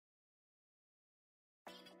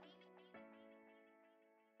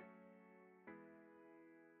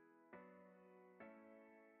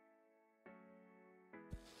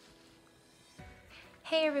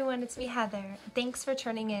Hey everyone, it's me Heather. Thanks for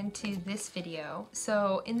turning in to this video.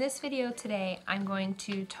 So in this video today, I'm going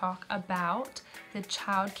to talk about the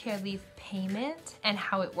child care leave payment and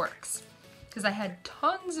how it works. Because I had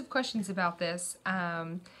tons of questions about this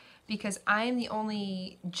because I'm the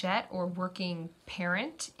only jet or working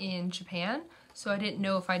parent in Japan. So I didn't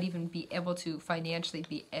know if I'd even be able to financially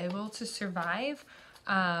be able to survive.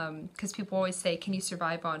 Because people always say, can you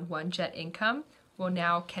survive on one jet income? Well,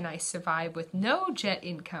 now can I survive with no jet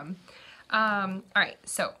income? All right,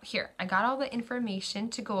 so here, I got all the information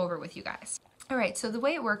to go over with you guys. All right, so the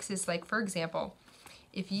way it works is like, for example,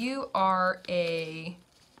 if you are a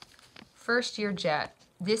first year jet,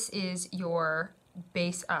 this is your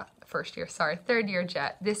base, third year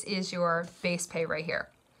jet, this is your base pay right here.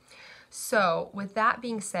 So with that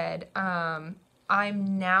being said,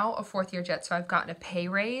 I'm now a fourth year jet, so I've gotten a pay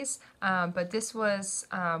raise, but this was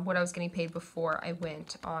what I was getting paid before I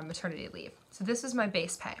went on maternity leave. So this is my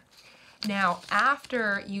base pay. Now,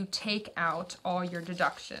 after you take out all your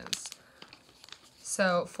deductions,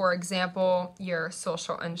 so for example, your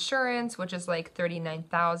social insurance, which is like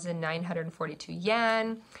 39,942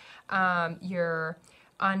 yen, your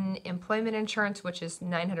unemployment insurance, which is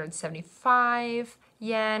 975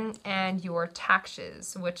 yen, and your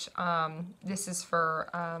taxes, which this is for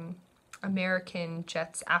American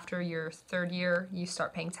jets. After your third year, you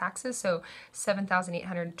start paying taxes, so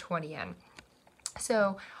 7,820 yen.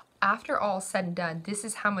 So after all said and done, this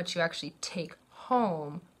is how much you actually take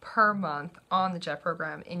home per month on the jet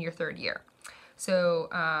program in your third year. So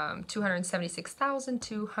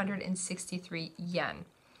 276,263 yen.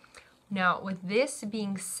 Now, with this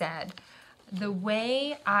being said, the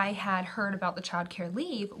way I had heard about the child care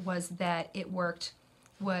leave was that it worked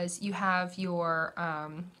was you have your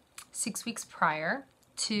 6 weeks prior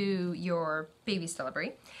to your baby's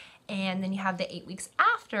delivery, and then you have the 8 weeks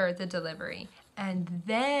after the delivery, and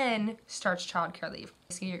then starts child care leave.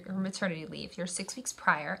 So your maternity leave, your 6 weeks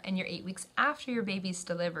prior and your 8 weeks after your baby's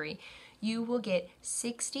delivery, you will get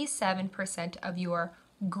 67% of your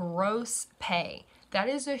gross pay. That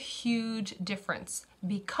is a huge difference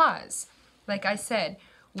because, like I said,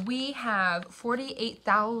 we have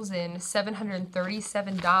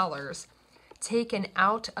 $48,737 taken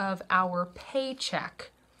out of our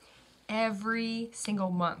paycheck every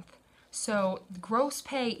single month. So gross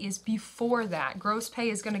pay is before that. Gross pay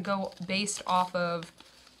is going to go based off of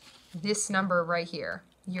this number right here,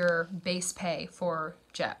 your base pay for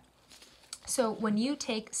jet. So when you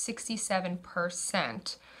take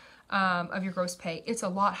 67% of your gross pay, it's a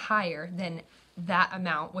lot higher than that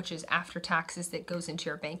amount, which is after taxes that goes into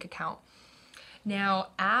your bank account.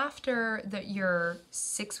 Now, after your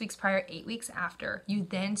 6 weeks prior, 8 weeks after, you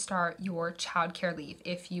then start your child care leave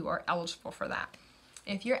if you are eligible for that.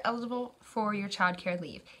 If you're eligible for your child care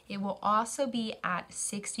leave, it will also be at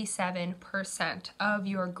 67% of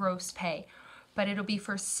your gross pay, but it'll be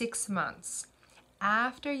for 6 months.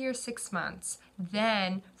 After your 6 months,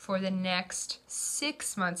 then for the next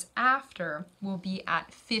 6 months after will be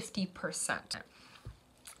at 50%.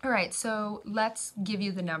 All right, so let's give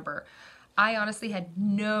you the number. I honestly had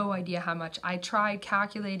no idea how much. I tried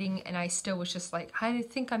calculating and I still was just like, I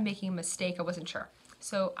think I'm making a mistake. I wasn't sure.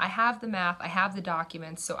 So I have the math, I have the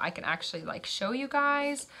documents, so I can actually like show you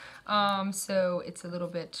guys. So it's a little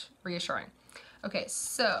bit reassuring. Okay,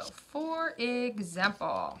 so for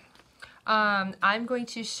example, I'm going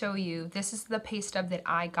to show you, this is the pay stub that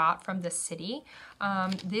I got from the city.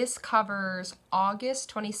 This covers August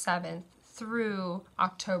 27th through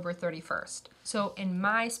October 31st. So in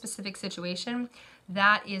my specific situation,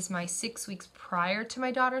 that is my 6 weeks prior to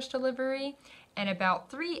my daughter's delivery and about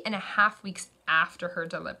 3.5 weeks after her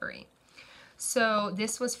delivery. So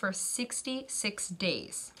this was for 66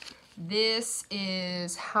 days. This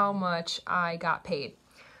is how much I got paid.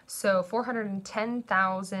 So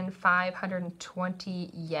 410,520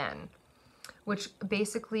 yen, which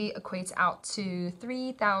basically equates out to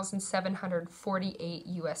 3,748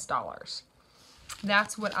 US dollars.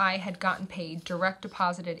 That's what I had gotten paid, direct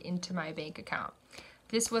deposited into my bank account.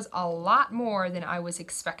 This was a lot more than I was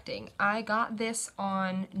expecting. I got this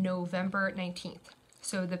on November 19th.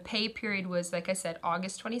 So the pay period was, like I said,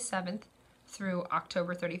 August 27th through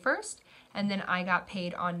October 31st, and then I got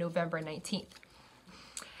paid on November 19th.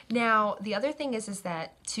 Now, the other thing is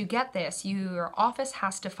that to get this, your office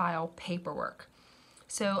has to file paperwork.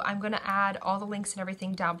 So I'm going to add all the links and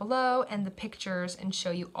everything down below and the pictures and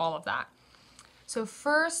show you all of that. So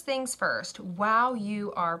first things first, while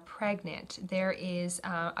you are pregnant, there is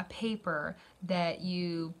a paper that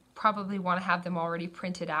you probably want to have them already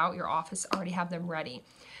printed out. Your office already have them ready.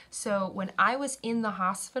 So when I was in the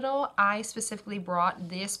hospital, I specifically brought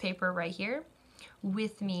this paper right here,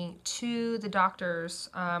 with me to the doctor's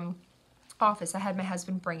office. I had my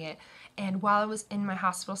husband bring it, and while I was in my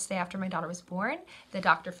hospital stay after my daughter was born, the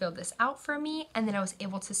doctor filled this out for me, and then I was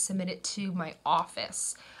able to submit it to my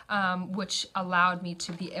office, which allowed me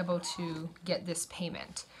to be able to get this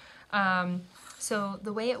payment. So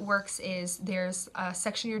the way it works is there's a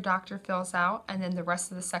section your doctor fills out, and then the rest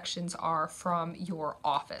of the sections are from your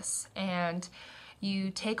office, and you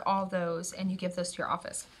take all those and you give those to your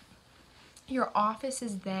office. Your office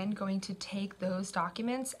is then going to take those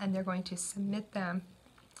documents and they're going to submit them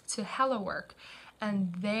to HelloWork,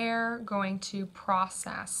 and they're going to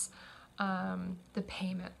process the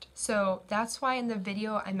payment. So that's why in the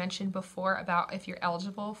video I mentioned before about if you're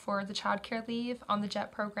eligible for the childcare leave on the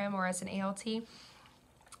JET program or as an ALT,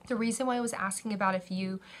 the reason why I was asking about if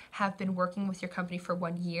you have been working with your company for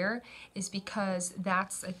 1 year is because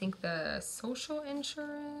that's, I think, the social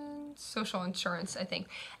insurance, I think,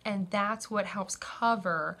 and that's what helps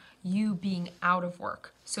cover you being out of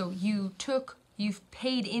work. So you've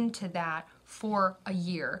paid into that for a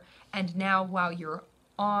year, and now while you're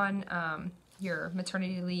on your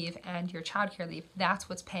maternity leave and your childcare leave, that's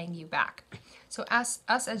what's paying you back. So us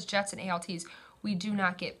as JETs and ALTs, we do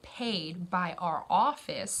not get paid by our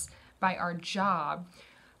office, by our job.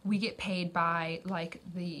 We get paid by like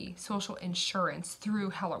the social insurance through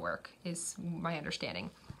HelloWork is my understanding.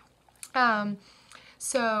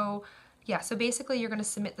 So basically you're going to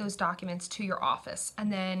submit those documents to your office,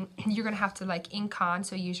 and then you're going to have to like ink on,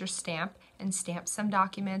 so use your stamp and stamp some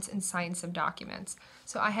documents and sign some documents.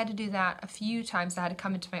 So I had to do that a few times. I had to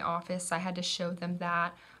come into my office. I had to show them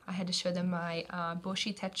that. I had to show them my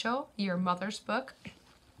Boshi Techo, your mother's book.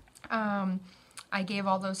 I gave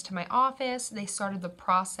all those to my office. They started the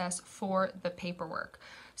process for the paperwork.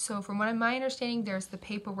 So from what my understanding, there's the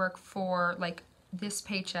paperwork for, like, this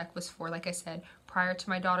paycheck was for, like I said, prior to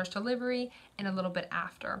my daughter's delivery and a little bit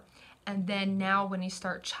after. And then now when you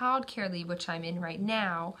start childcare leave, which I'm in right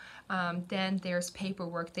now, then there's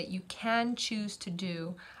paperwork that you can choose to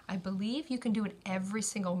do. I believe you can do it every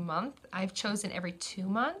single month. I've chosen every 2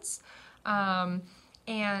 months.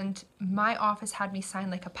 And my office had me sign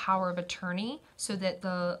like a power of attorney so that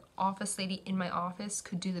the office lady in my office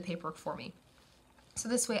could do the paperwork for me. So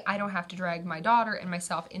this way I don't have to drag my daughter and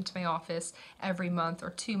myself into my office every month or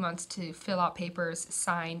 2 months to fill out papers,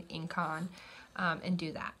 sign, ink on, and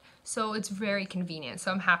do that. So it's very convenient.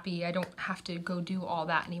 So I'm happy I don't have to go do all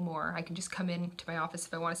that anymore. I can just come into my office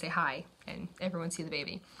if I want to say hi and everyone see the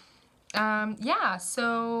baby. Yeah,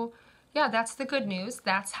 that's the good news.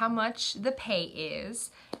 That's how much the pay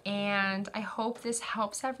is. And I hope this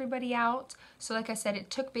helps everybody out. So like I said,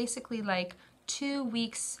 it took basically like 2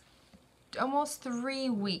 weeks, almost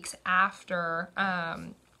 3 weeks after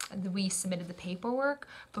we submitted the paperwork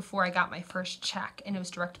before I got my first check, and it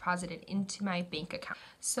was direct deposited into my bank account.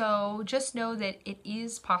 So just know that it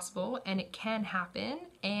is possible and it can happen.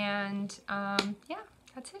 And yeah,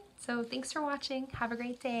 that's it. So thanks for watching. Have a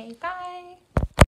great day. Bye.